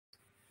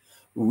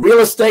Real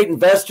estate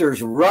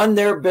investors run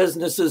their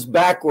businesses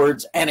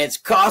backwards, and it's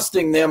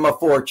costing them a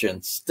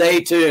fortune.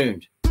 Stay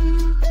tuned.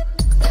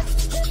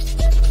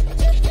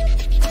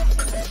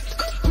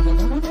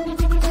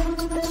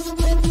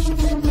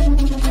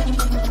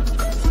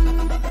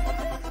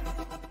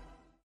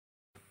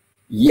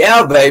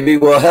 Yeah, baby.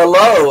 Well,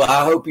 hello.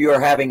 I hope you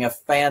are having a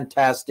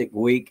fantastic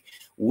week.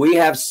 We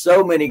have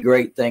so many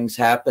great things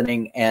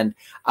happening, and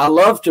I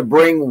love to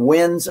bring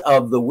wins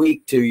of the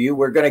week to you.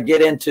 We're going to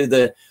get into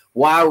the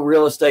why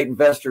real estate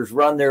investors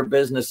run their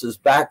businesses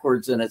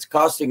backwards and it's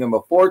costing them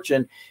a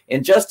fortune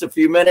in just a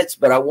few minutes.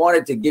 But I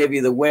wanted to give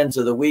you the wins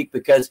of the week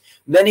because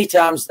many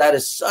times that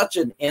is such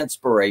an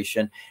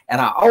inspiration.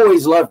 And I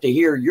always love to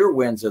hear your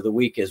wins of the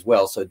week as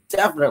well. So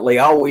definitely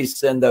always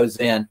send those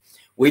in.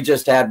 We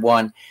just had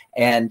one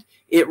and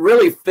it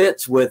really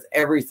fits with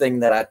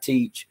everything that I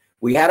teach.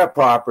 We had a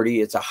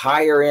property, it's a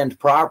higher end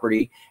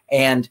property,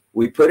 and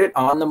we put it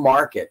on the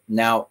market.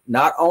 Now,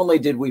 not only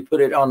did we put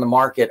it on the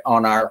market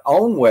on our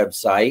own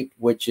website,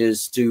 which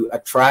is to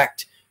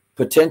attract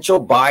potential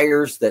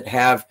buyers that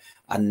have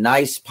a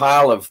nice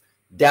pile of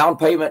down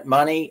payment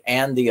money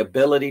and the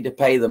ability to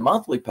pay the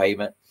monthly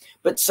payment,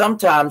 but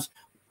sometimes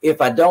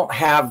if I don't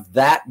have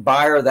that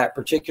buyer, that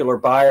particular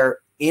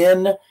buyer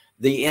in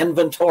the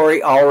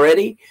inventory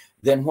already,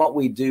 then what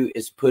we do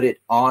is put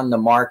it on the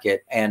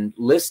market and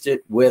list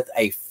it with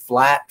a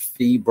flat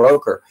fee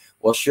broker.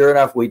 Well, sure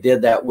enough, we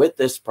did that with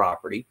this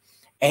property.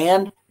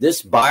 And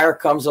this buyer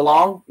comes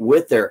along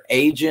with their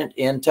agent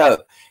in tow.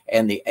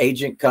 And the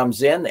agent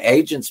comes in, the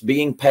agent's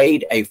being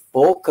paid a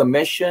full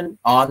commission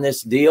on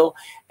this deal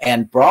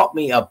and brought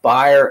me a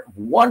buyer,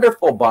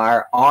 wonderful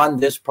buyer on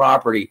this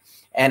property.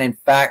 And in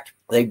fact,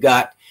 they've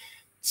got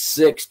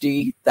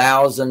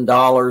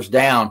 $60,000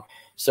 down.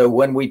 So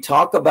when we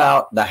talk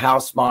about the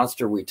house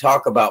monster, we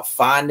talk about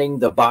finding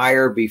the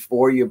buyer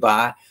before you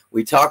buy.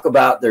 We talk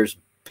about there's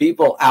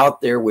people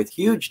out there with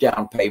huge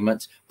down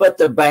payments, but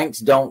the banks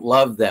don't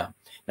love them.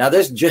 Now,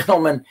 this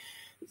gentleman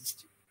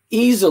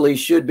easily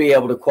should be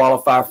able to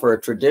qualify for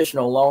a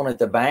traditional loan at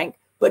the bank,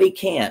 but he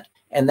can't.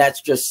 And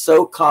that's just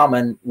so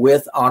common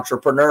with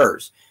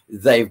entrepreneurs.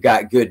 They've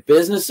got good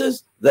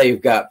businesses. They've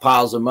got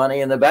piles of money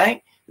in the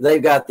bank.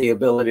 They've got the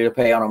ability to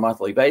pay on a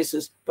monthly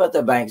basis, but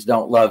the banks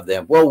don't love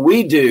them. Well,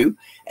 we do,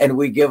 and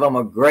we give them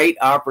a great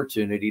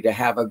opportunity to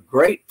have a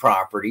great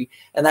property,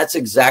 and that's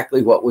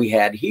exactly what we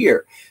had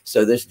here.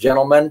 So this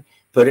gentleman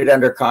put it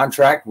under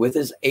contract with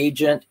his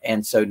agent,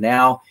 and so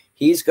now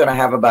he's going to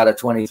have about a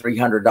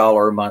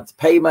 $2,300 a month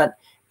payment,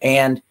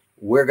 and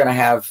we're going to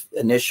have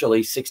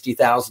initially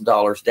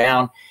 $60,000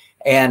 down,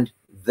 and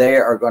they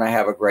are going to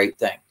have a great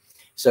thing.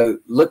 So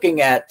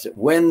looking at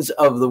wins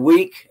of the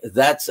week,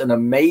 that's an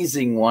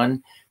amazing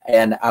one.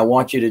 And I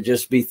want you to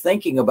just be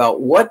thinking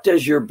about what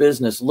does your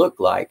business look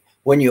like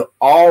when you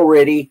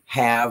already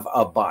have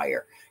a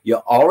buyer? You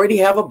already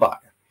have a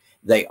buyer.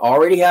 They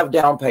already have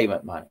down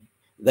payment money.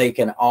 They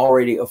can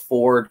already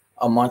afford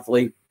a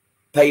monthly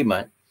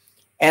payment.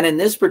 And in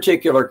this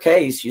particular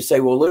case, you say,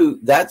 well, Lou,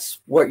 that's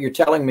what you're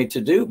telling me to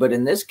do. But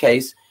in this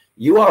case,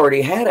 you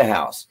already had a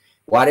house.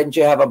 Why didn't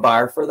you have a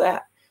buyer for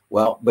that?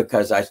 Well,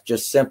 because I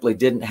just simply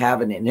didn't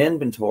have in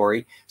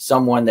inventory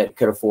someone that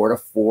could afford a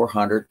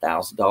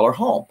 $400,000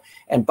 home.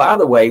 And by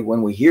the way,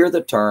 when we hear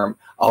the term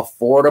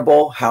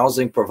affordable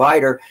housing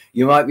provider,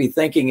 you might be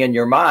thinking in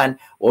your mind,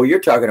 well,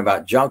 you're talking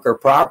about junker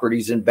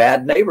properties in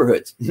bad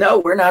neighborhoods. No,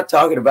 we're not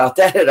talking about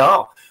that at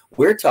all.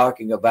 We're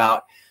talking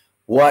about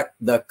what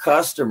the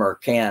customer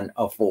can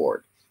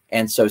afford.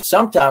 And so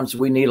sometimes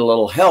we need a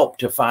little help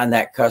to find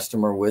that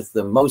customer with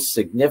the most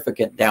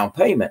significant down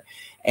payment.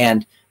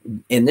 And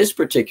in this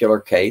particular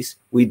case,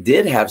 we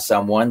did have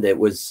someone that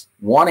was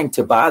wanting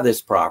to buy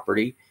this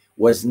property,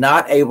 was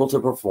not able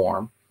to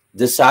perform,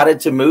 decided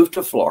to move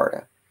to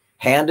Florida,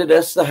 handed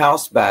us the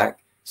house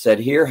back, said,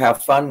 here,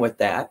 have fun with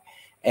that.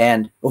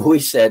 And we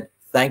said,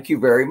 thank you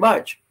very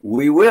much.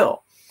 We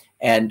will.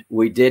 And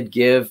we did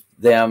give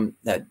them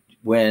that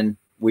when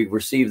we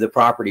received the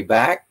property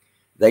back,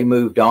 they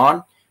moved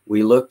on.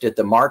 We looked at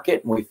the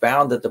market and we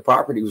found that the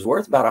property was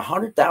worth about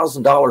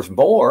 $100,000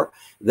 more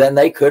than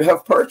they could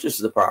have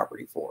purchased the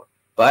property for.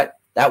 But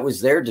that was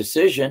their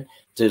decision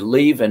to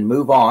leave and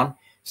move on.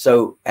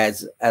 So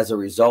as a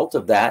result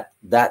of that,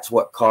 that's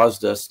what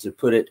caused us to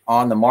put it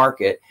on the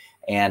market.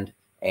 And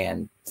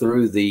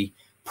through the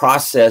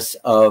process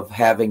of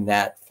having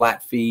that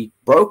flat fee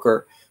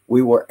broker,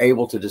 we were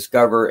able to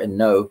discover and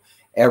know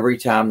every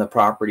time the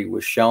property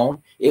was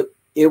shown. It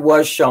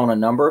was shown a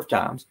number of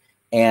times.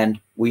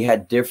 And we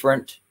had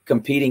different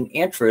competing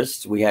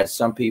interests. We had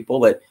some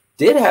people that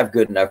did have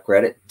good enough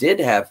credit,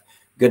 did have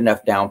good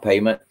enough down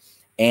payment,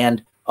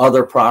 and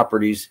other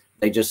properties,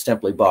 they just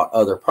simply bought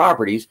other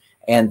properties.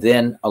 And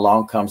then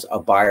along comes a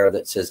buyer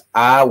that says,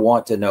 I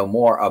want to know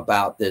more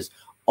about this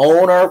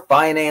owner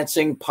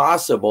financing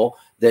possible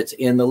that's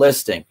in the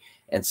listing.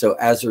 And so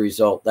as a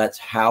result, that's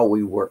how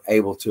we were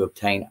able to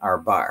obtain our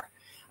buyer.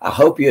 I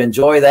hope you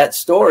enjoy that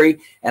story,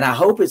 and I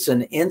hope it's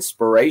an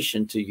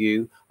inspiration to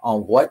you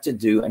on what to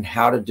do and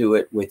how to do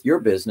it with your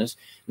business.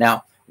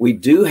 Now, We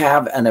do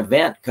have an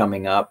event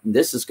coming up.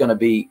 This is going to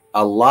be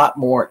a lot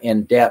more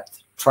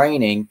in-depth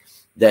training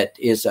that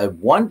is a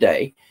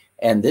 1-day,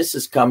 and this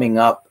is coming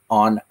up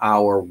on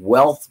our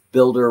Wealth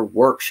Builder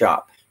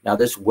Workshop. Now,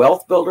 this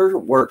Wealth Builder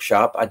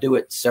Workshop, I do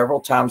it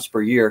several times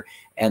per year,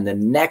 and the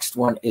next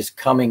one is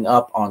coming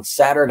up on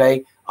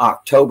Saturday,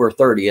 October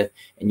 30th,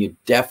 and you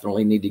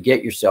definitely need to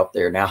get yourself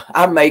there. Now,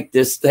 I make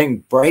this thing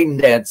brain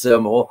dead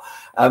simple.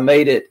 I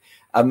made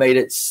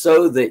it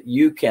so that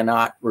you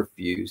cannot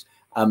refuse.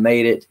 I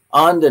made it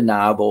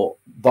undeniable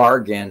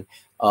bargain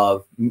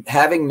of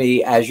having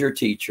me as your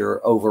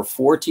teacher over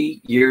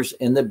 40 years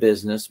in the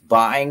business,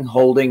 buying,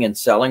 holding, and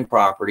selling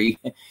property,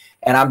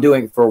 and I'm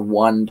doing it for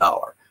 $1.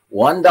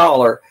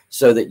 $1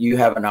 so that you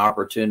have an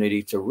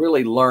opportunity to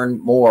really learn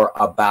more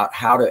about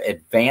how to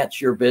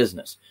advance your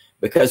business.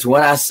 Because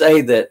when I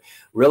say that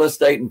real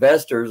estate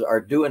investors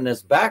are doing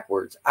this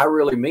backwards, I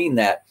really mean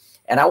that.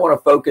 And I want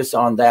to focus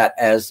on that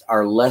as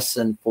our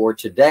lesson for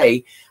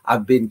today.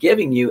 I've been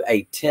giving you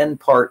a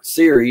 10-part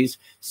series,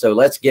 so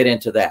let's get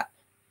into that.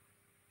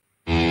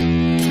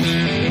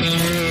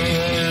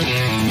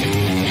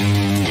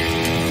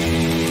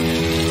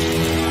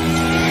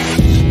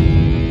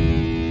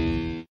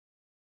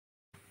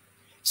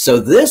 So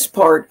this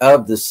part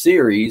of the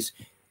series,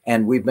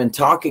 and we've been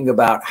talking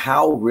about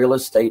how real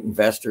estate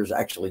investors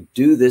actually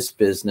do this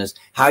business,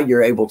 how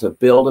you're able to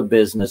build a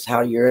business,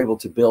 how you're able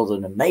to build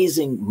an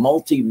amazing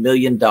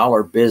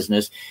multi-million-dollar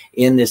business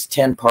in this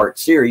 10-part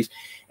series.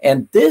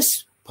 And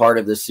this part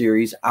of the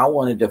series, I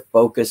wanted to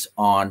focus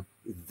on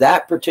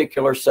that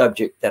particular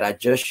subject that I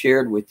just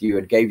shared with you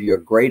and gave you a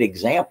great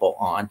example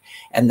on,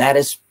 and that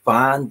is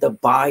find the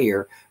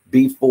buyer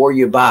before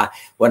you buy.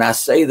 When I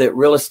say that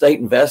real estate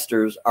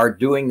investors are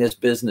doing this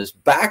business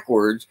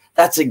backwards,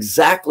 that's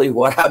exactly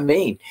what I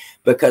mean.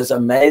 Because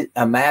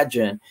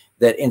imagine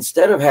that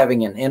instead of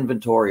having an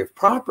inventory of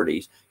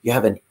properties, you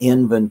have an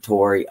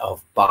inventory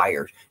of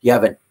buyers. You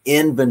have an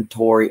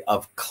inventory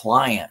of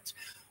clients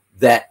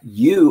that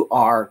you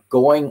are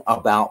going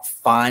about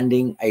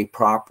finding a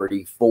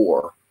property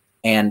for.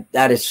 And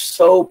that is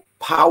so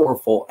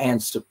powerful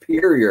and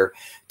superior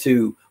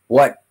to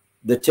what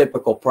the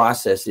typical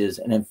process is.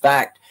 And in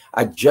fact,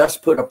 I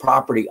just put a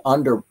property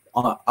under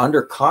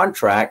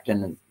contract,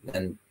 and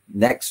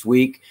next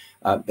week,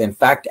 in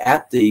fact,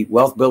 at the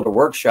Wealth Builder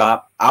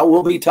Workshop, I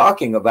will be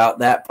talking about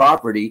that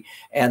property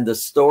and the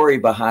story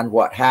behind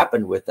what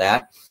happened with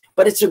that.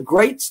 But it's a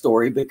great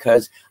story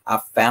because I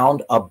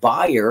found a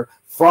buyer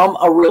from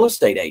a real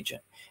estate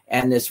agent.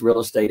 And this real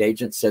estate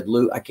agent said,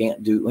 Lou, I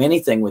can't do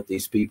anything with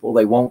these people.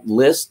 They won't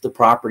list the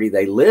property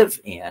they live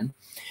in.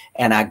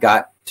 And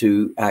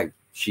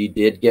she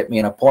did get me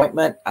an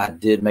appointment. I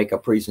did make a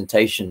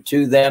presentation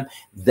to them.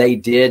 They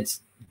did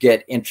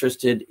get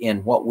interested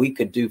in what we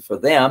could do for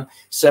them,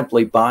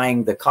 simply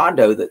buying the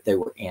condo that they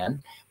were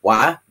in.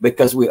 Why?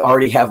 Because we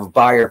already have a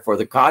buyer for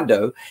the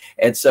condo.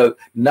 And so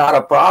not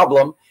a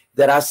problem.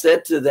 That I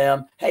said to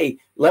them, hey,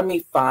 let me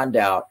find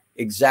out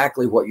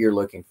exactly what you're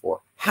looking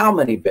for. How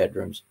many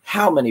bedrooms?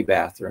 How many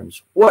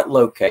bathrooms? What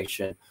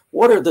location?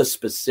 What are the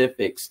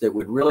specifics that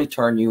would really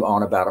turn you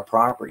on about a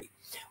property?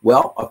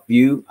 Well, a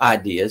few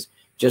ideas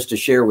just to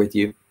share with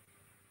you.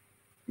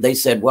 They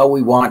said, well,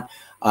 we want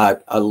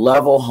a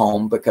level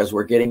home because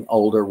we're getting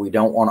older. We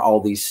don't want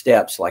all these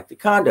steps like the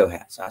condo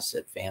has. I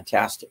said,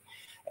 fantastic.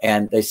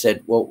 And they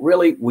said, well,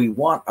 really, we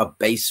want a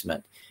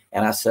basement.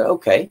 And I said,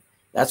 okay,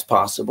 that's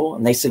possible.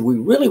 And they said, we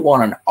really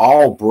want an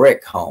all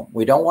brick home.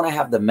 We don't want to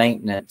have the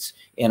maintenance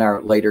in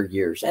our later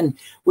years. And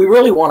we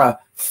really want a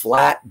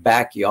flat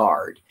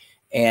backyard.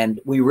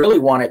 And we really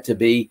want it to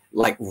be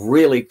like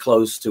really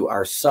close to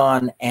our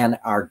son and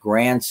our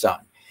grandson.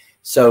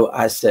 So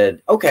I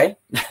said, okay,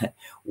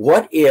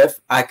 what if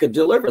I could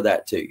deliver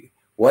that to you?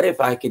 What if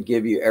I could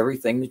give you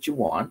everything that you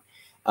want?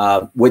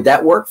 Would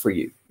that work for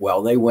you?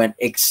 Well, they went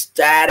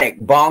ecstatic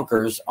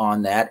bonkers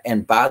on that.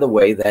 And by the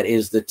way, that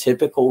is the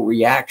typical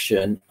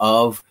reaction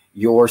of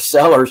your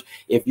sellers.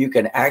 If you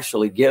can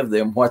actually give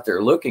them what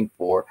they're looking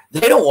for,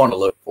 they don't want to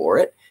look for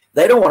it.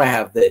 They don't want to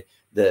have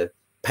the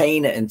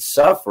pain and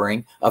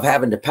suffering of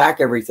having to pack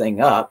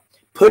everything up,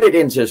 put it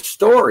into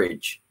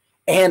storage,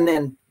 and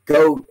then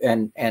go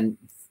and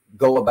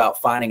go about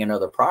finding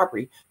another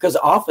property, because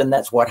often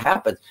that's what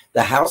happens.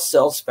 The house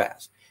sells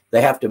fast.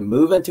 They have to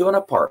move into an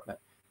apartment.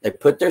 They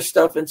put their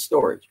stuff in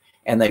storage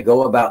and they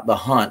go about the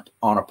hunt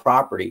on a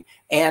property.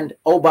 And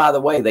oh, by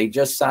the way, they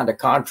just signed a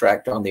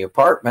contract on the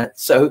apartment,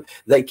 so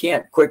they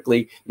can't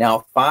quickly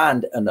now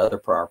find another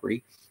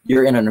property.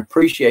 You're in an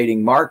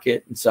appreciating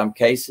market in some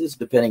cases,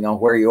 depending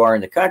on where you are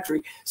in the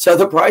country. So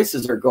the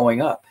prices are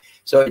going up.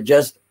 So it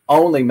just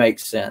only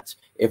makes sense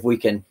if we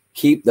can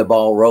keep the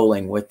ball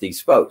rolling with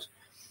these folks.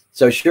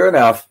 So sure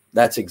enough,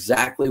 that's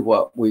exactly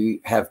what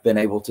we have been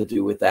able to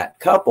do with that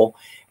couple.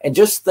 And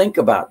just think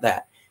about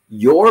that.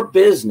 Your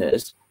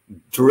business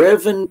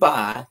driven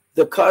by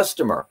the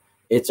customer.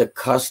 It's a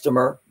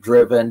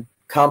customer-driven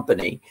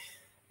company.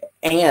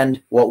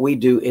 And what we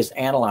do is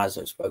analyze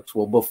those folks.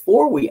 Well,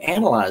 before we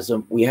analyze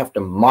them, we have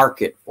to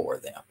market for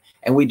them.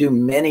 And we do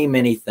many,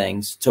 many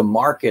things to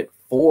market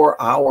for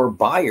our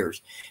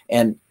buyers.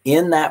 And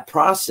in that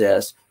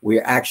process,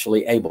 we're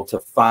actually able to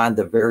find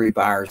the very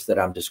buyers that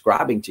I'm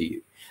describing to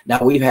you.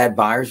 Now, we've had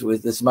buyers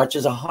with as much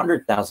as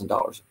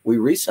 $100,000. We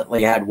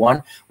recently had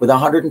one with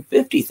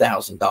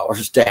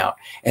 $150,000 down.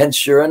 And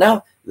sure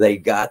enough, they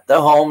got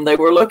the home they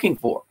were looking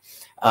for.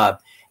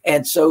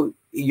 And so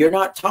you're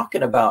not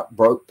talking about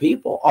broke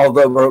people,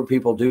 although broke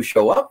people do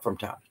show up from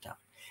time to time.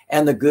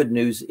 And the good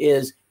news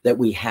is that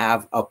we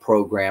have a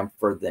program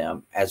for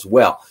them as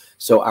well.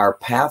 So our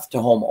Path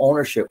to Home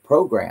Ownership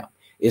program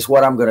is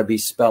what I'm going to be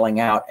spelling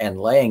out and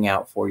laying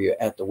out for you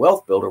at the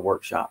Wealth Builder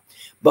Workshop.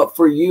 But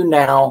for you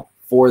now,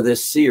 for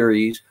this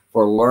series,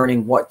 for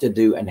learning what to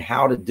do and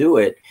how to do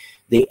it,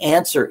 the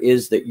answer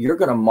is that you're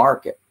going to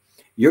market.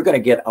 You're going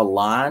to get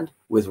aligned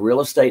with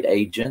real estate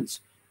agents,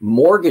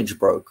 mortgage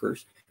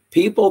brokers,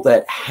 people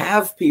that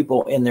have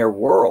people in their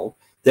world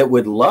that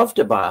would love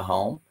to buy a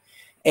home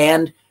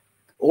and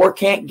or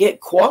can't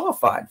get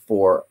qualified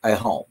for a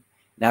home.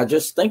 Now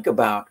just think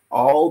about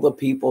all the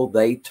people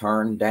they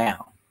turn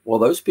down. Well,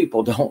 those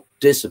people don't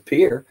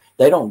disappear.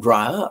 They don't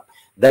dry up.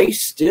 They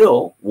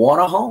still want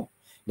a home.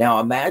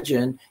 Now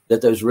imagine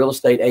that those real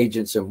estate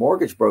agents and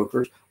mortgage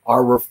brokers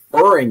are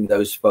referring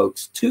those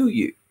folks to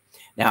you.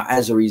 Now,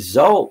 as a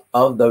result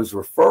of those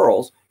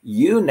referrals,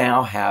 you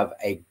now have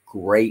a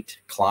great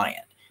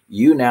client.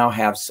 You now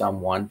have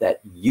someone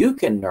that you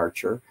can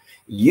nurture,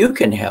 you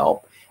can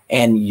help,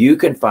 and you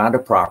can find a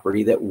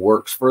property that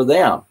works for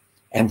them.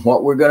 And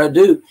what we're going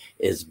to do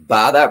is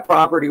buy that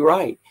property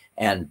right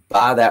and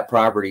buy that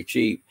property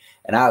cheap.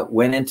 And I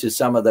went into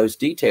some of those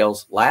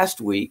details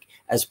last week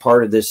as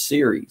part of this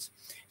series.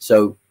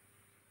 So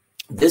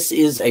this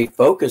is a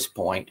focus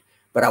point,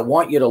 but I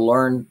want you to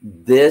learn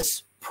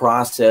this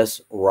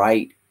process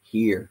right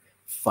here.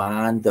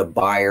 Find the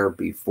buyer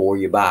before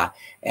you buy,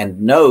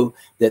 and know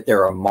that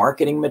there are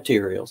marketing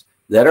materials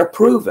that are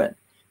proven,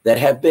 that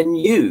have been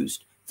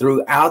used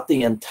throughout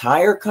the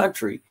entire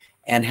country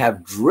and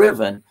have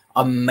driven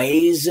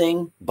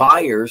amazing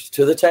buyers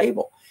to the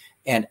table.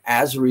 And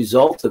as a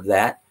result of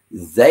that,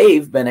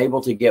 they've been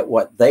able to get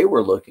what they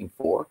were looking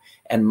for.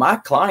 And my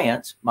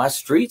clients, my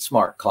Street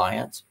Smart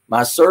clients,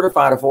 my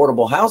certified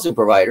affordable housing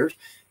providers,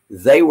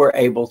 they were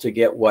able to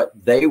get what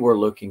they were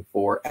looking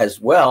for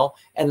as well.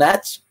 And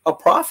that's a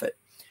profit.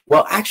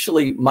 Well,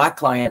 actually, my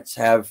clients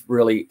have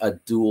really a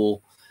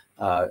dual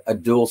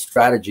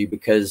strategy,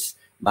 because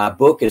my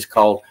book is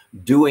called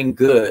Doing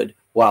Good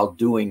While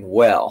Doing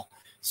Well.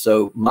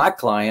 So my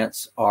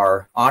clients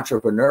are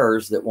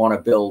entrepreneurs that want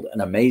to build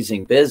an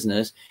amazing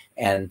business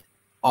and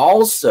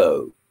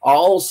also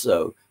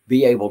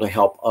be able to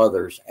help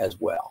others as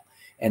well.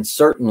 And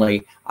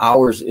certainly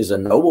ours is a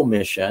noble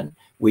mission.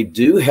 We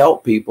do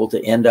help people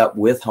to end up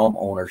with home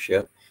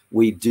ownership.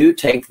 We do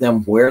take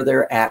them where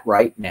they're at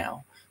right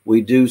now.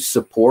 We do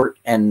support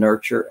and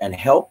nurture and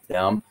help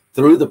them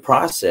through the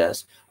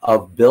process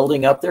of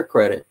building up their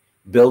credit,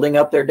 building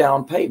up their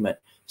down payment,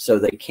 so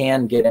they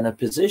can get in a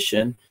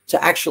position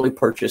to actually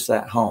purchase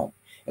that home.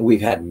 And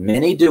we've had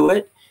many do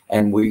it,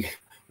 and we're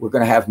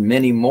going to have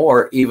many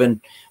more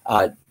even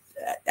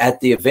at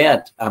the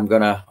event. I'm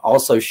going to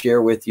also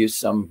share with you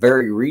some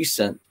very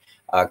recent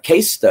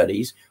case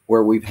studies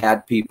where we've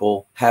had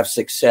people have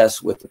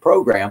success with the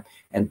program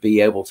and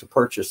be able to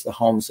purchase the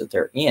homes that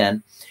they're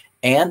in.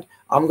 And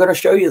I'm going to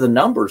show you the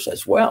numbers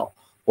as well,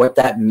 what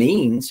that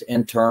means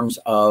in terms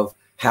of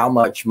how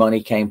much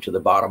money came to the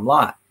bottom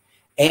line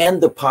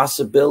and the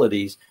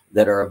possibilities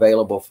that are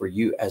available for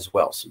you as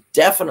well. So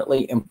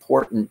definitely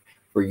important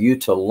for you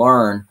to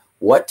learn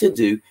what to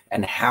do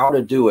and how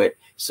to do it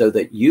so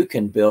that you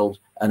can build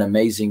an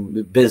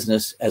amazing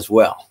business as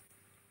well.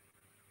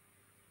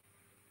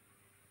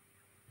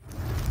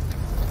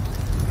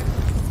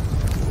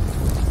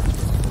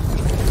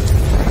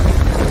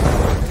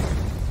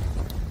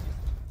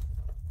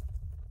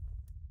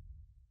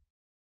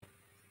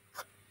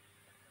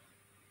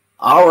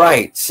 All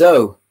right,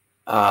 so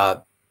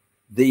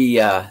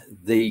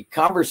the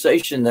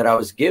conversation that I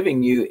was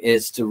giving you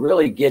is to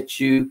really get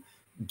you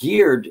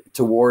geared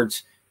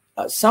towards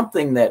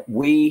something that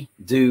we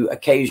do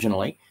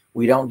occasionally.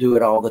 We don't do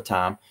it all the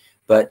time,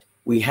 but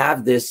we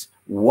have this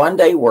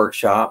one-day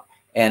workshop,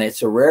 and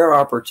it's a rare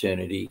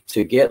opportunity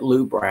to get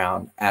Lou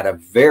Brown at a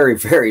very,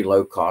 very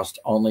low cost,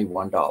 only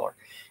 $1.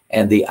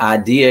 And the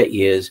idea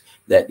is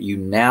that you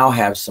now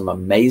have some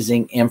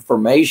amazing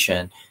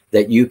information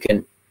that you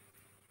can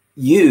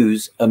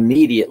use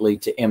immediately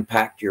to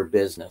impact your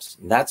business.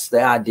 And that's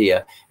the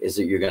idea, is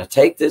that you're going to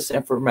take this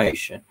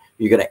information,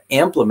 you're going to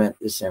implement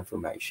this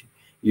information.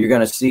 You're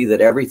going to see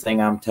that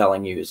everything I'm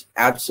telling you is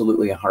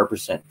absolutely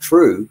 100%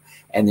 true.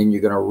 And then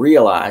you're going to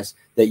realize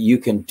that you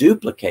can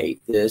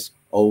duplicate this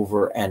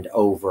over and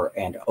over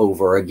and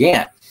over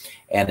again.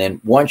 And then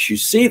once you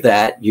see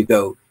that, you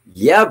go,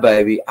 yeah,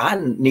 baby, I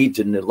need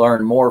to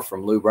learn more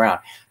from Lou Brown.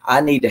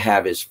 I need to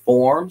have his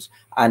forms.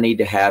 I need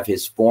to have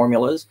his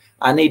formulas.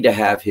 I need to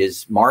have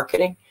his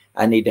marketing.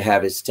 I need to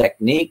have his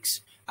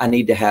techniques. I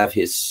need to have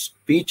his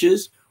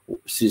speeches,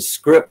 his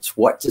scripts,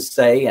 what to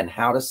say and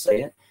how to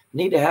say it. I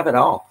need to have it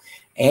all.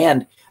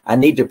 And I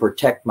need to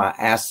protect my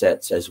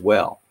assets as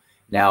well.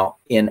 Now,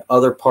 in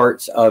other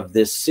parts of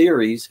this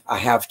series, I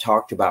have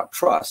talked about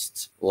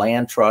trusts,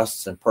 land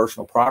trusts and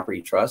personal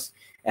property trusts,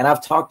 and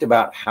I've talked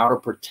about how to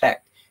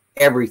protect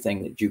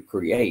everything that you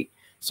create.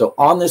 So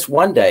on this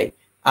one day,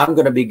 I'm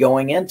going to be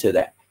going into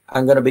that.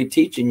 I'm going to be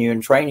teaching you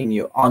and training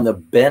you on the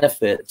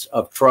benefits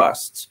of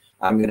trusts.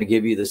 I'm going to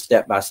give you the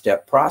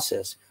step-by-step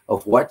process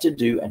of what to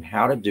do and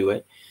how to do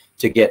it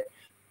to get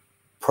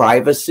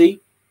privacy,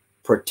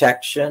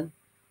 protection,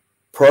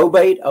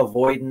 probate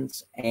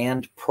avoidance,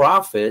 and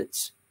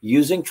profits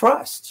using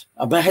trusts.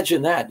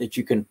 Imagine that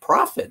you can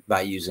profit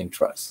by using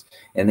trusts.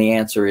 And the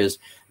answer is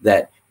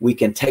that we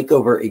can take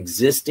over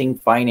existing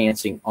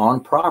financing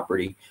on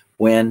property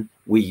when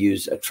we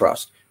use a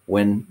trust,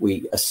 when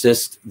we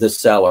assist the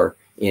seller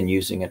in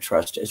using a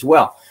trust as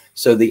well.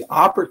 So the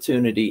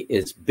opportunity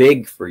is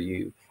big for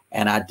you,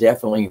 and I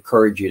definitely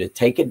encourage you to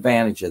take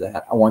advantage of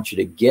that. I want you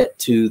to get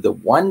to the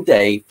one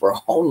day for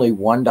only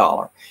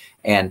 $1.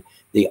 And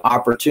the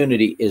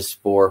opportunity is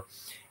for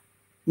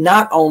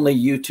not only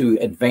you to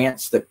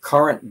advance the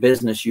current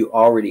business you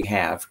already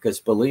have, because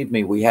believe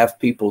me, we have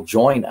people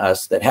join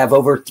us that have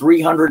over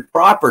 300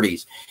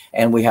 properties,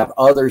 and we have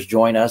others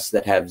join us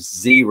that have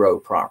 0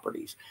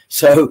 properties.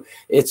 So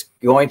it's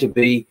going to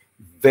be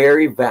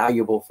very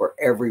valuable for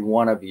every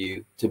one of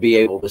you to be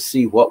able to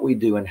see what we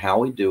do and how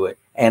we do it.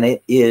 And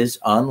it is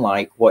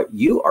unlike what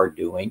you are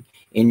doing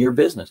in your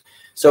business.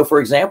 So for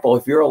example,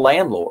 if you're a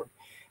landlord,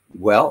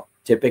 well,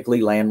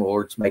 typically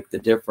landlords make the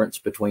difference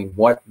between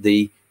what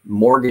the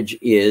mortgage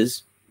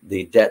is,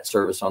 the debt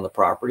service on the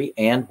property,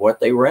 and what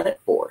they rent it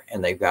for.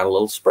 And they've got a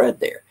little spread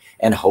there.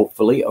 And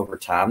hopefully over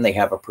time they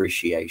have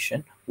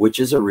appreciation, which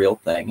is a real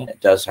thing, and it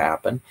does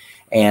happen.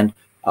 And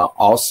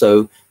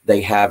also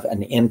they have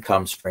an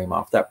income stream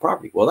off that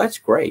property. Well, that's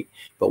great.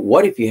 But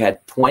what if you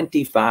had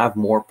 25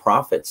 more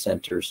profit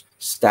centers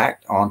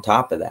stacked on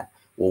top of that?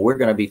 Well, we're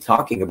going to be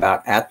talking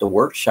about at the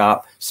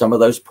workshop some of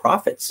those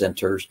profit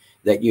centers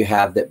that you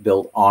have that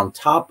build on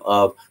top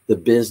of the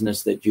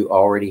business that you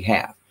already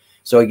have.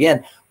 So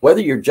again,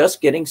 whether you're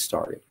just getting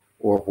started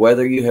or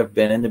whether you have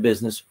been in the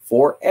business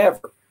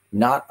forever,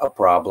 not a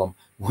problem.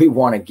 We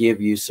want to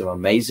give you some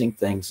amazing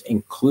things,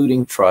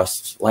 including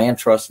trusts, land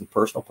trusts, and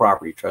personal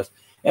property trusts.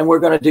 And we're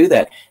going to do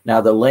that. Now,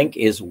 the link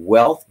is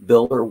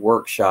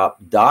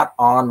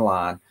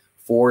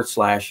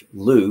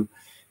wealthbuilderworkshop.online/Lou.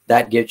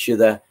 That gets you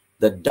the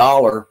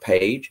dollar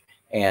page.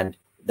 And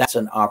that's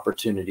an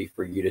opportunity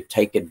for you to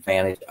take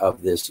advantage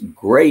of this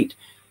great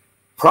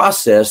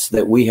process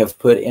that we have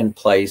put in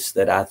place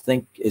that I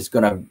think is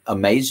going to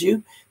amaze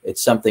you.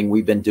 It's something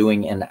we've been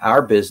doing in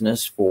our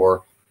business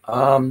for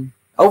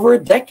over a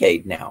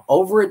decade now.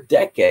 Over a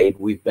decade,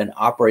 we've been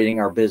operating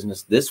our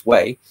business this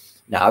way.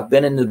 Now, I've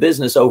been in the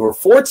business over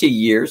 40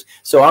 years,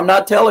 so I'm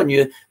not telling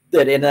you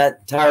that in that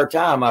entire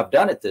time I've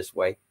done it this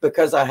way,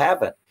 because I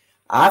haven't.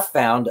 I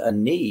found a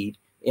need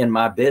in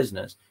my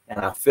business, and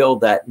I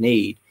filled that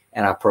need,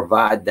 and I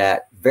provide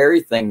that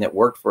very thing that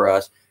worked for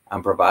us.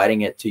 I'm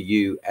providing it to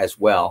you as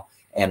well,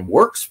 and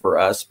works for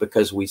us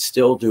because we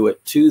still do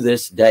it to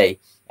this day,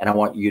 and I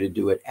want you to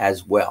do it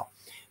as well.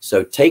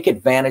 So take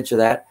advantage of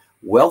that.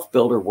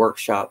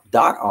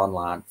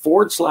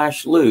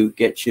 Wealthbuilderworkshop.online/Lou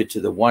gets you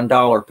to the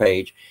 $1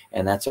 page,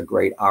 and that's a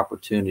great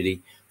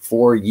opportunity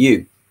for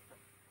you.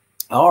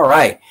 All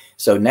right.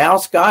 So now,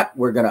 Scott,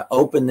 we're going to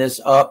open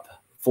this up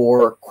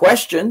for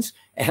questions,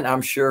 and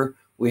I'm sure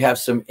we have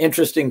some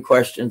interesting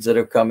questions that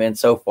have come in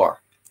so far.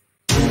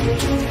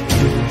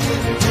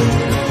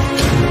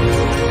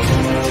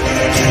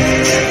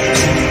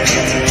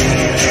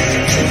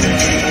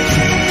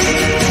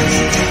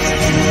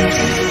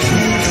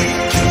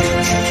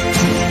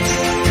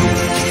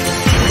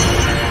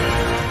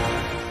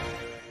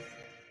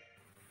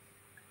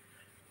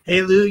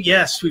 Hey, Lou,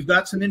 yes, we've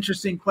got some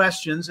interesting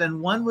questions, and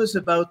one was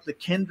about the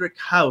Kendrick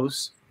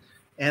House,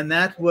 and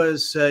that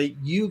was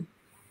you,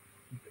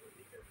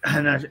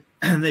 and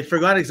they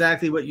forgot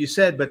exactly what you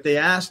said, but they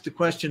asked the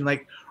question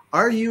like,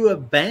 are you a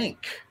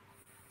bank?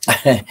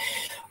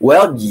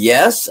 Well,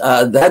 yes,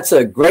 that's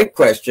a great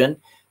question.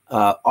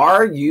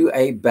 Are you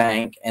a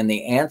bank? And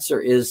the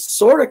answer is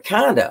sort of,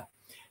 kind of.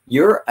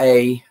 You're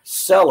a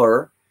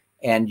seller,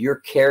 and you're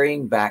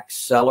carrying back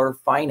seller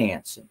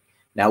financing.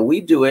 Now,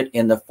 we do it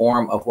in the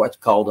form of what's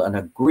called an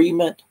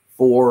agreement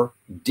for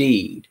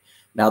deed.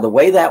 Now, the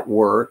way that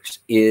works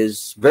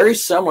is very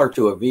similar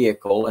to a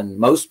vehicle, and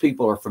most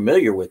people are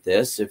familiar with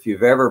this. If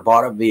you've ever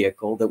bought a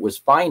vehicle that was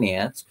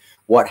financed,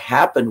 what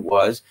happened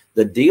was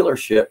the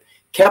dealership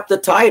kept the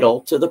title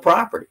to the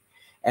property,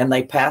 and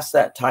they passed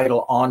that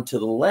title on to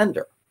the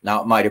lender.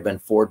 Now, it might have been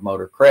Ford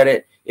Motor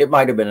Credit. It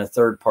might have been a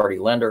third-party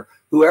lender,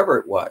 whoever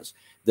it was.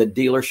 The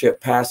dealership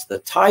passed the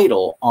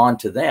title on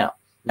to them.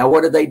 Now,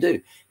 what did they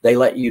do? They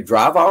let you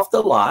drive off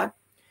the lot.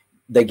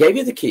 They gave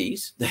you the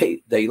keys.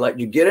 They let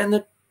you get in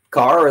the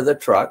car or the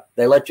truck.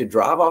 They let you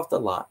drive off the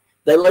lot.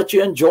 They let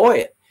you enjoy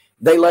it.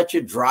 They let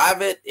you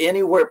drive it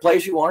anywhere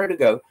place you wanted to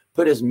go,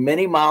 put as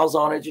many miles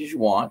on it as you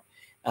want,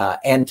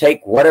 and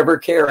take whatever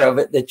care of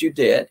it that you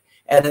did.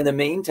 And in the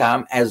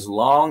meantime, as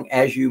long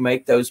as you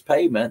make those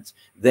payments,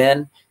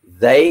 then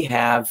they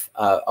have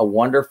a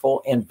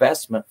wonderful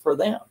investment for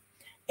them.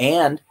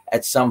 And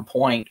at some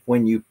point,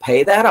 when you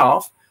pay that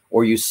off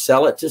or you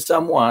sell it to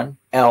someone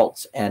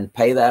else and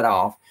pay that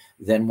off,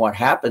 then what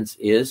happens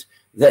is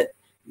that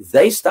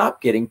they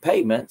stop getting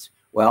payments.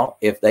 Well,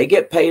 if they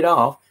get paid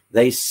off,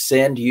 they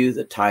send you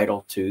the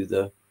title to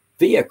the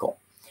vehicle.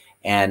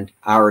 And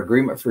our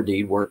agreement for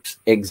deed works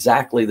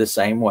exactly the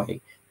same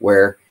way,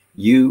 where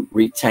you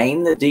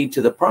retain the deed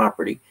to the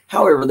property.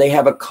 However, they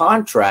have a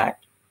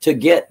contract to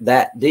get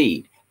that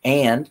deed.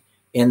 And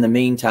in the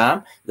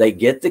meantime, they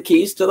get the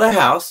keys to the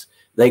house.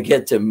 They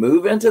get to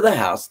move into the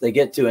house. They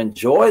get to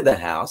enjoy the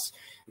house.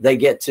 They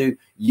get to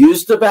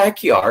use the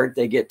backyard.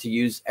 They get to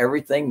use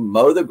everything,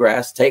 mow the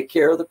grass, take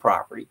care of the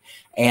property.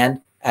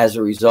 And as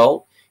a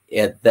result,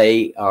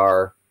 they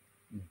are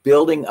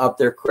building up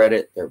their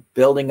credit. They're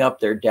building up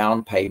their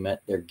down payment.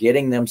 They're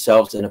getting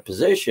themselves in a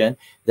position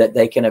that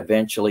they can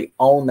eventually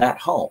own that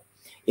home.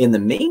 In the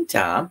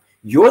meantime,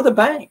 you're the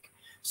bank.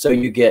 So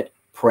you get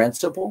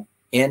principal,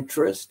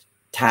 interest,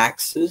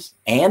 taxes,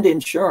 and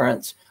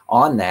insurance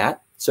on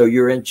that. So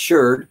you're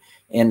insured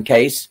in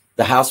case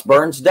the house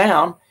burns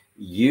down.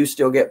 You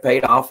still get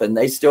paid off and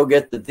they still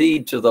get the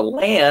deed to the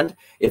land.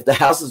 If the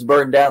house is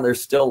burned down,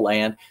 there's still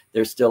land.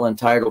 They're still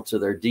entitled to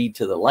their deed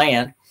to the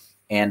land.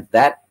 And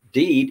that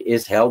deed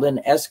is held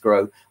in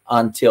escrow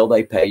until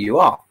they pay you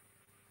off.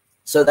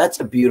 So that's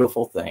a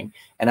beautiful thing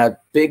and a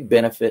big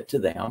benefit to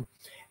them.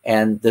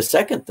 And the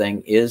second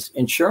thing is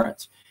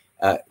insurance.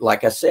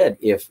 Like I said,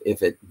 if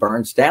it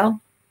burns down,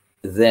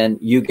 then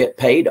you get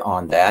paid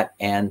on that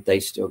and they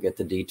still get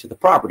the deed to the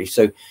property.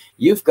 So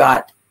you've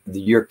got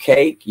your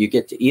cake, you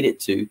get to eat it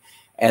too.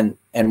 And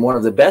one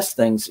of the best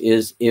things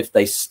is if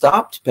they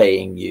stopped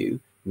paying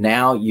you,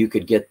 now you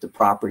could get the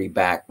property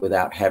back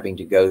without having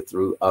to go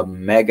through a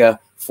mega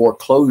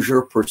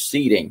foreclosure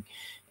proceeding.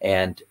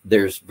 And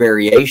there's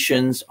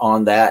variations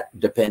on that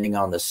depending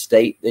on the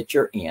state that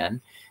you're in.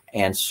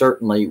 And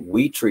certainly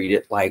we treat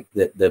it like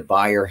that the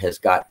buyer has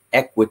got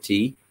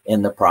equity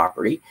in the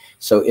property.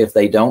 So if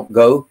they don't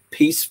go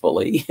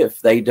peacefully,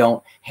 if they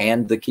don't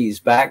hand the keys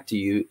back to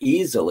you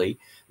easily,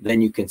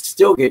 then you can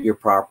still get your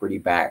property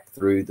back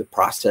through the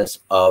process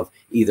of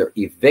either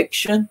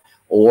eviction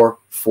or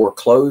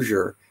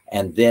foreclosure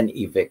and then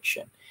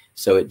eviction.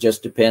 So it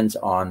just depends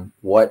on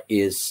what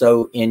is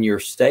so in your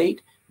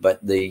state,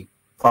 but the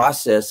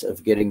process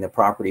of getting the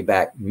property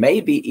back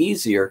may be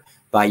easier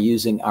by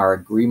using our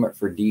agreement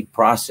for deed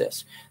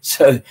process.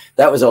 So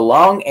that was a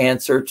long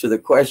answer to the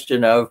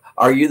question of,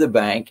 are you the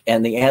bank?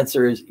 And the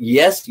answer is,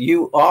 yes,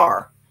 you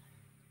are.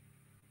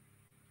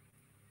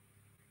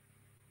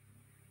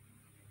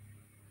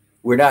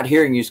 We're not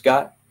hearing you,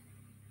 Scott.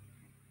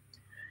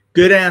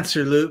 Good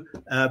answer, Lou.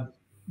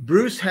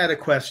 Bruce had a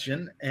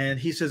question, and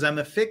he says, I'm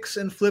a fix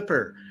and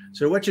flipper.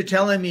 So what you're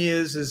telling me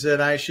is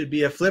that I should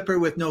be a flipper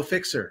with no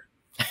fixer.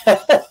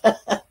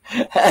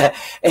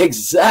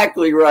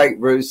 Exactly right,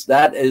 Bruce.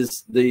 That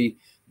is the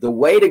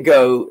way to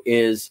go,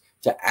 is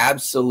to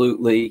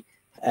absolutely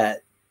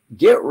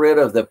get rid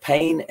of the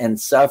pain and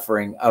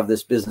suffering of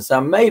this business. Now,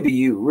 maybe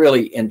you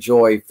really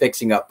enjoy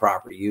fixing up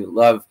property. You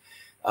love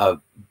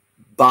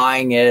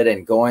buying it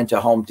and going to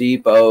Home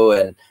Depot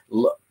and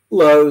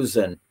Lowe's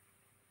and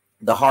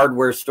the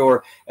hardware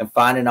store and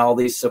finding all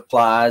these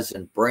supplies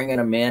and bringing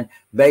them in.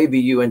 Maybe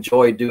you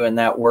enjoy doing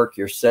that work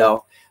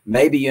yourself.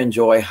 Maybe you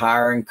enjoy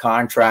hiring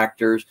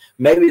contractors.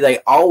 Maybe they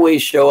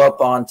always show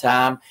up on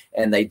time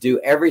and they do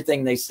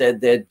everything they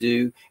said they'd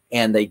do,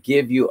 and they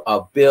give you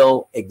a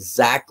bill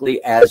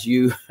exactly as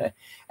you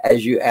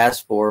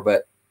asked for.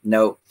 But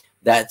no,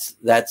 that's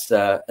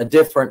a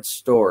different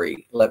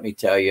story. Let me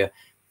tell you,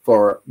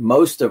 for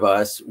most of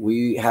us,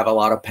 we have a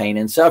lot of pain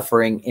and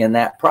suffering in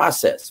that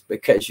process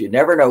because you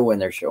never know when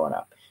they're showing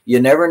up.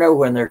 You never know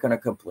when they're going to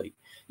complete.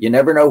 You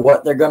never know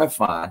what they're going to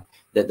find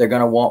that they're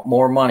going to want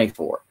more money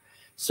for.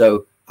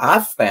 So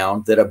I've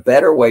found that a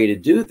better way to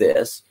do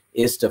this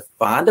is to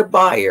find a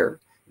buyer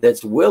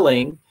that's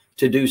willing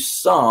to do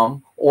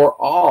some or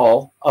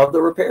all of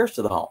the repairs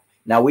to the home.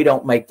 Now, we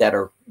don't make that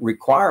a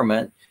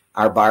requirement.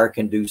 Our buyer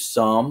can do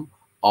some,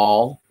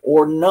 all,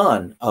 or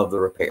none of the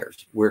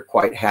repairs. We're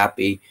quite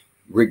happy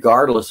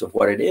regardless of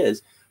what it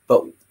is.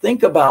 But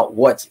think about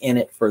what's in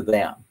it for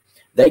them.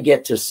 They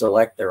get to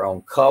select their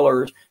own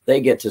colors.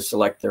 They get to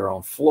select their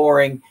own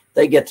flooring.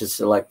 They get to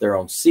select their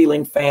own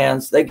ceiling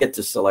fans. They get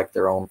to select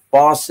their own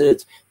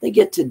faucets. They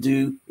get to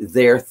do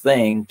their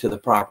thing to the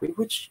property,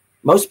 which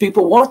most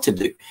people want to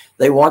do.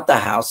 They want the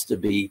house to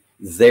be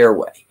their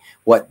way,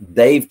 what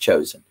they've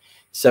chosen.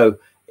 So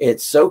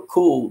it's so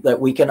cool that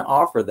we can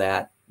offer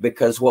that,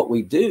 because what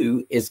we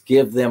do is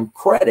give them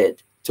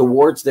credit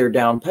towards their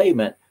down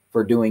payment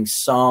for doing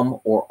some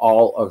or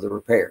all of the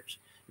repairs.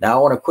 Now,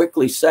 I want to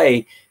quickly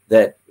say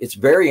that it's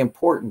very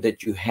important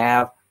that you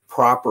have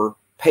proper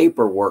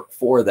paperwork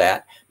for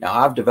that. Now,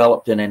 I've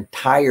developed an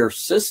entire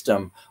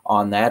system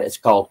on that. It's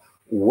called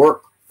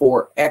Work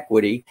for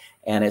Equity,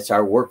 and it's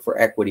our Work for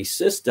Equity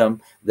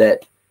system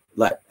that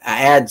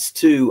adds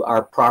to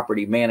our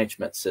property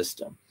management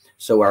system.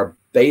 So our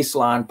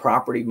baseline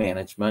property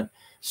management,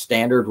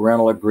 standard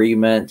rental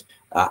agreement,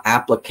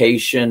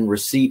 application,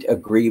 receipt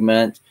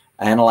agreement,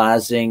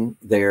 analyzing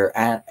their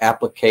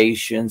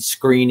applications,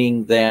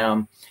 screening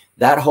them,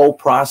 that whole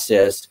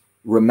process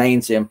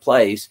remains in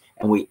place,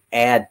 and we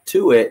add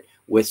to it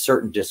with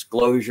certain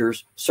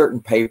disclosures, certain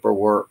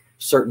paperwork,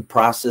 certain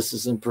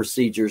processes and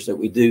procedures that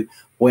we do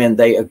when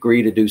they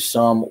agree to do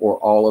some or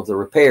all of the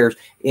repairs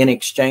in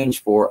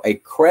exchange for a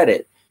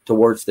credit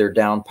towards their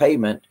down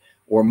payment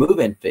or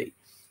move-in fee.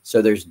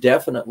 So there's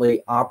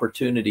definitely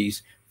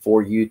opportunities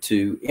for you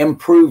to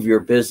improve your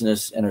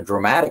business in a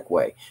dramatic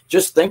way.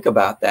 Just think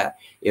about that.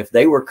 If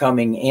they were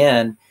coming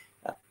in,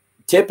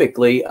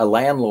 typically a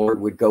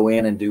landlord would go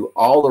in and do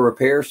all the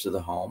repairs to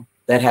the home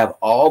that have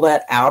all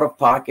that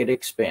out-of-pocket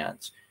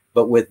expense.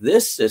 But with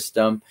this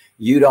system,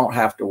 you don't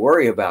have to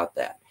worry about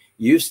that.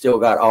 You've still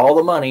got all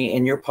the money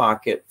in your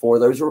pocket for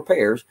those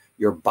repairs.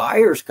 Your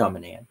buyer's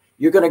coming in.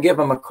 You're going to give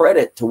them a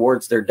credit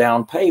towards their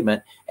down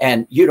payment,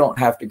 and you don't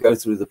have to go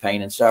through the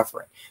pain and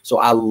suffering. So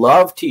I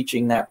love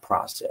teaching that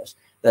process.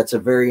 That's a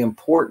very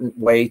important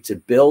way to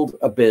build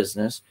a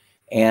business,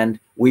 and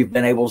we've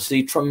been able to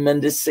see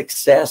tremendous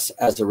success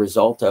as a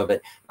result of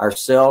it,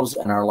 ourselves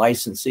and our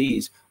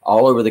licensees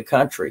all over the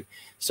country.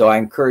 So I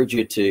encourage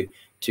you to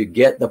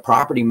get the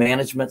property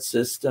management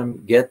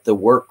system, get the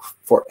work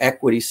for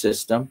equity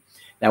system.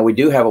 Now, we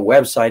do have a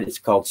website. It's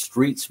called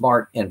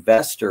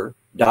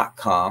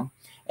StreetSmartInvestor.com.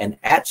 And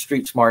at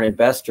Street Smart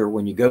Investor,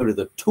 when you go to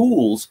the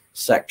tools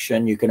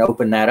section, you can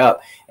open that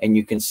up and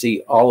you can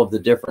see all of the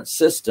different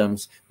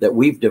systems that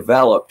we've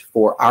developed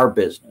for our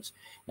business.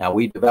 Now,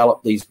 we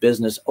developed these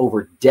business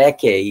over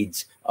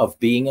decades of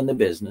being in the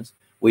business.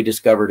 We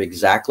discovered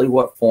exactly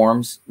what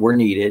forms were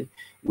needed.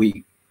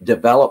 We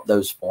developed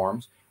those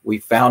forms. We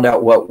found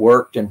out what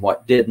worked and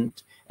what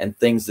didn't, and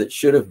things that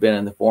should have been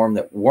in the form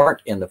that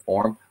weren't in the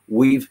form.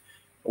 We've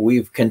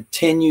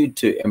continued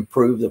to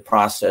improve the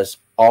process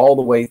all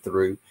the way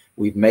through.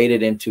 We've made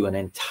it into an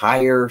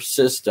entire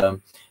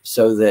system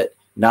so that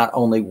not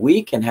only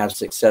we can have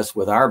success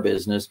with our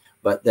business,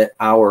 but that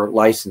our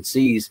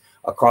licensees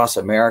across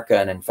America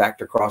and in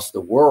fact across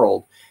the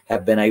world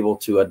have been able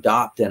to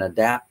adopt and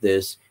adapt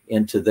this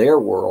into their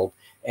world,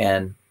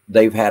 and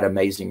they've had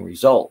amazing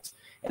results.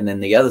 And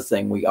then the other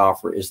thing we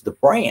offer is the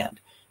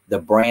brand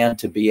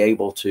to be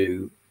able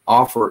to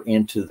offer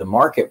into the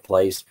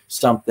marketplace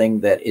something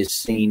that is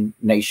seen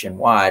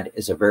nationwide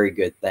is a very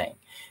good thing.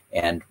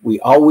 And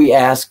all we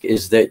ask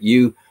is that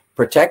you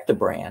protect the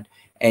brand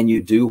and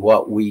you do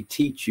what we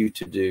teach you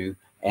to do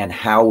and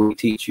how we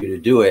teach you to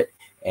do it,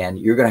 and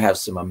you're going to have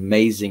some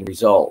amazing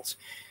results.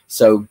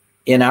 So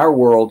in our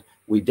world,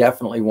 we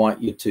definitely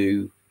want you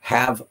to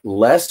have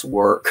less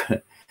work.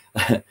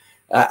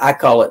 I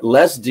call it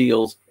less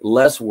deals,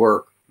 less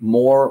work,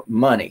 more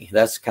money.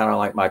 That's kind of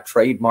like my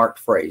trademarked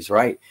phrase,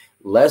 right?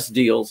 Less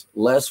deals,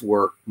 less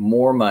work,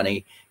 more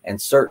money. And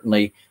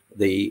certainly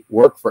the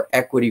work for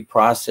equity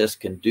process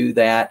can do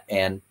that.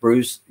 And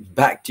Bruce,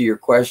 back to your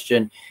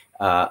question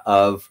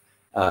of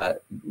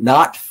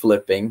not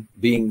flipping,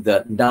 being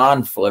the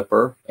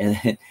non-flipper,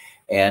 and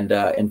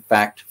in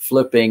fact,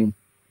 flipping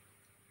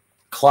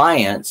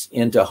clients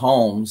into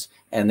homes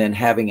and then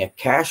having a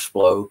cash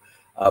flow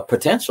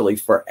potentially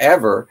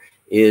forever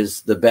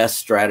is the best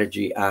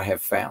strategy I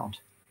have found.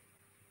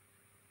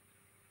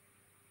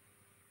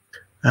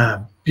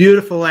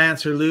 Beautiful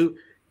answer, Lou.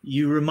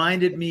 You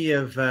reminded me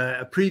of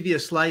a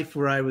previous life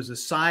where I was a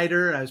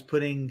sider. I was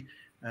putting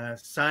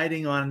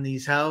siding on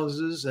these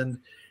houses, and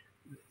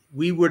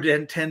we would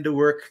tend to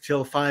work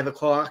till 5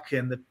 o'clock,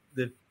 and the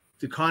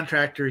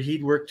contractor,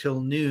 he'd work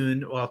till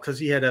noon. Well, because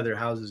he had other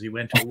houses he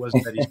went to. It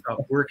wasn't that he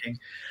stopped working.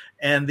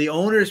 And the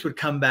owners would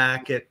come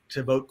back at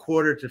about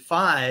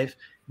 4:45.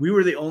 We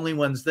were the only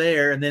ones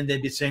there. And then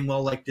they'd be saying,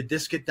 well, like, did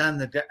this get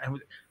done?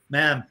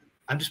 Ma'am,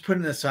 I'm just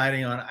putting the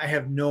siding on. I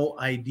have no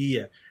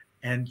idea.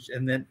 And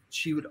then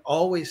she would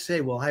always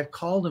say, well, I've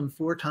called him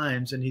 4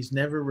 times and he's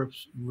never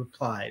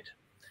replied.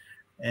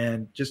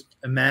 And just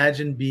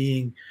imagine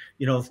being,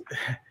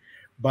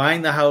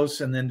 buying the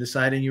house and then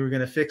deciding you were going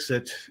to fix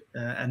it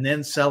and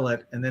then sell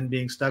it, and then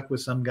being stuck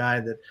with some guy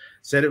that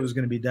said it was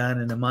going to be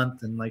done in a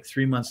month, and like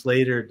 3 months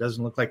later it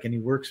doesn't look like any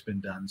work's been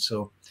done.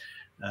 So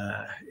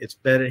it's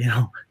better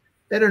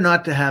better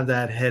not to have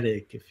that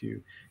headache if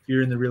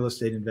you're in the real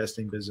estate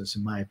investing business,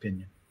 in my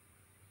opinion.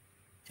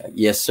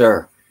 Yes,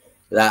 sir.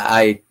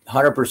 I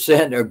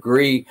 100%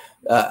 agree.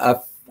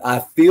 I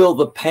feel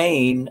the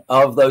pain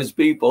of those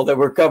people that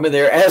were coming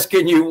there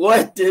asking you,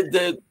 what did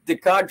the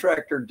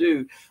contractor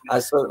do? I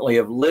certainly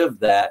have lived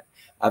that.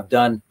 I've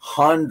done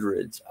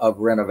hundreds of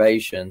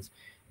renovations,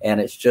 and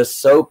it's just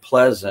so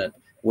pleasant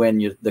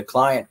when the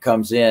client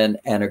comes in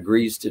and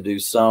agrees to do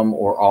some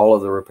or all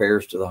of the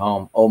repairs to the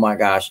home. Oh my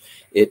gosh,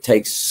 it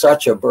takes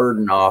such a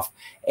burden off,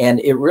 and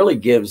it really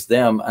gives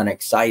them an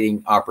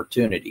exciting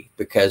opportunity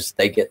because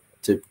they get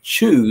to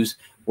choose,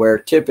 where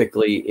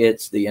typically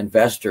it's the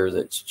investor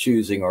that's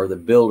choosing or the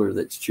builder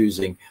that's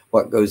choosing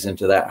what goes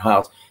into that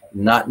house.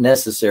 Not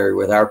necessary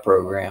with our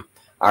program.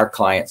 Our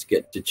clients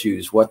get to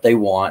choose what they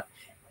want,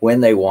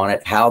 when they want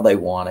it, how they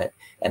want it,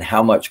 and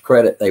how much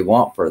credit they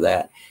want for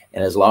that.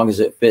 And as long as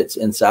it fits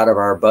inside of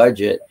our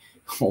budget,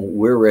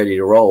 we're ready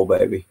to roll,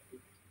 baby.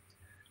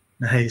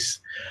 Nice.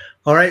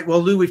 All right.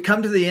 Well, Lou, we've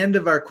come to the end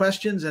of our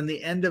questions and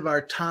the end of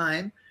our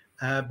time.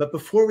 But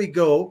before we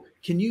go,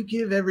 can you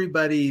give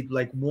everybody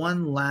like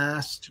one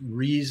last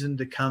reason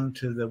to come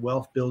to the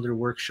Wealth Builder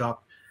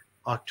Workshop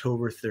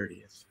October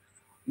 30th?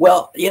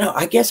 Well,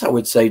 I guess I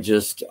would say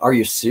just, are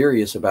you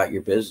serious about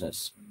your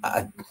business?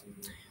 I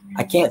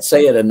can't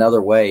say it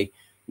another way.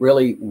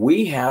 Really,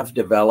 we have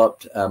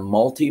developed a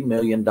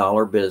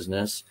multi-million-dollar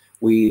business.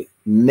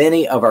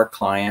 Many of our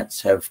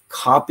clients have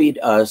copied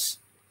us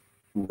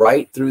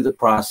right through the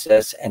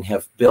process and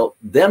have built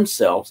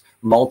themselves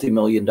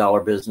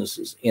multi-million-dollar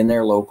businesses in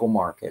their local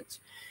markets.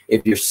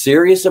 If you're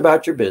serious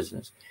about your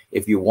business,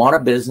 if you want a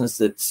business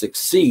that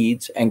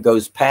succeeds and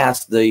goes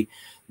past the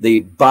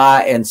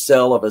buy and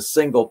sell of a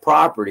single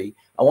property,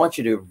 I want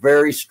you to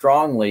very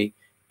strongly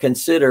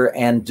consider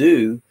and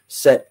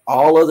set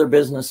all other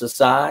business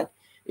aside.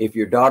 If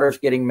your daughter's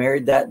getting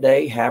married that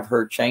day, have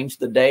her change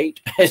the date.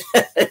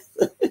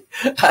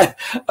 I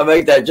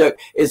make that joke.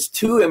 It's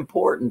too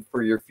important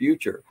for your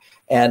future.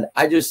 And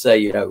I just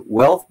say,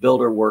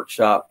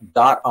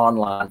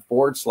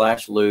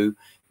 wealthbuilderworkshop.online/Lou.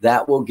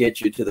 That will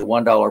get you to the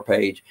 $1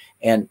 page.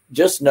 And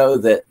just know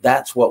that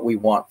that's what we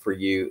want for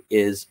you,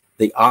 is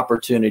the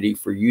opportunity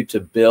for you to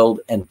build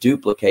and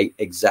duplicate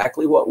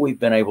exactly what we've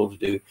been able to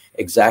do,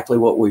 exactly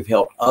what we've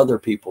helped other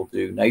people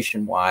do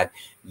nationwide.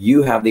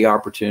 You have the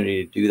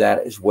opportunity to do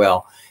that as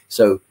well.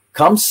 So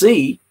come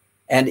see,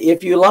 and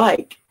if you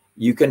like,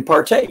 you can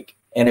partake.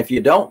 And if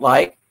you don't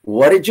like,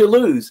 what did you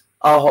lose?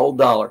 A whole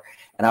dollar.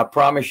 And I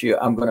promise you,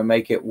 I'm going to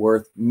make it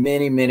worth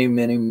many, many,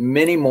 many,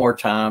 many more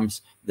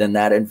times than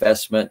that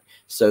investment,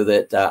 so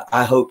that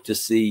I hope to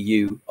see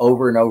you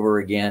over and over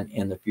again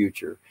in the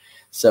future.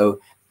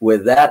 So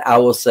with that, I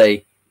will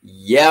say,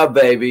 yeah,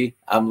 baby,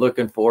 I'm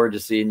looking forward to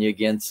seeing you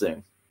again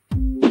soon.